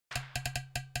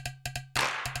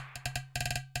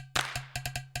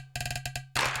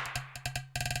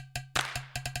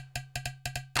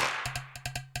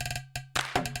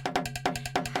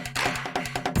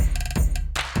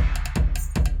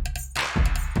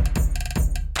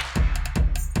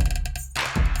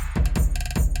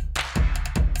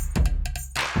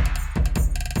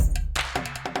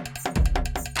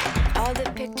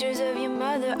pictures of your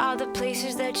mother, all the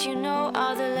places that you know,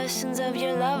 all the lessons of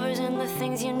your lovers and the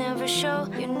things you never show.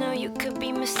 You know you could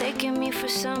be mistaking me for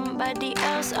somebody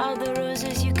else. All the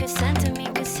roses you could send to me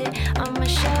could sit on my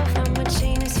shelf. And my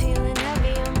chain is feeling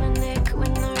heavy on my neck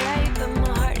when I write, but my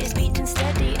heart is beating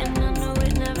steady and I know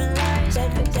it never lies.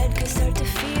 Dead but dead could start to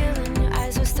feel and your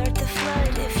eyes will start to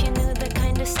flood if you knew the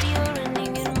kind of steel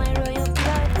running in my royal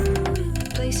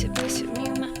blood. Place it,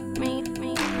 me.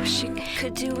 Wish you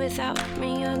could do without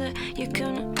me, all that you're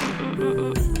gonna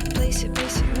Place it,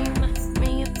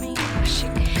 me. Wish you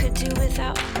could do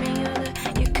without me, all that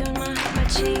you're gonna my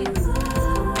chain.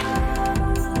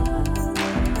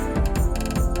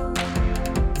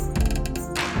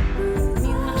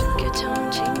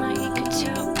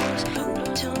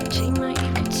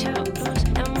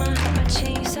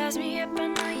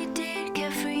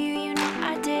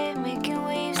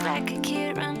 Like a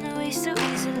kid, run away so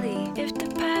easily. If the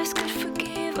past could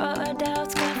forgive all our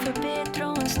doubts, God forbid,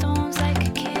 throwing stones like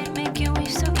a kid, making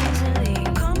waves so easily.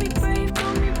 Call me brave,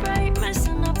 call me bright,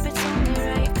 messing up, it's only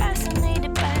right.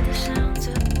 Fascinated by the sounds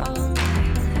of all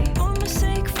night. For my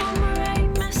sake, for my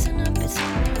right, messing up, it's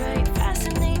only right.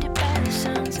 Fascinated by the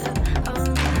sounds of all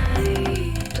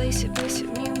night. Place it,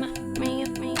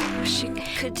 me. Wish you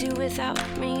could do without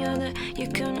me, all that you're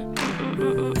gonna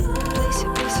Place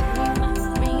it,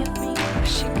 me.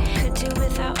 Wish you could do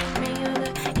without me, all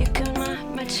that you're gonna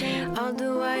my chain. All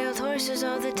the wild horses,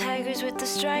 all the tigers with the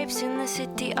stripes in the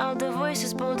city, all the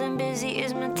voices bold and busy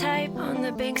is my type. On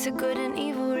the banks of good and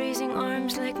evil, raising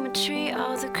arms like my tree.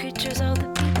 All the creatures, all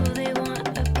the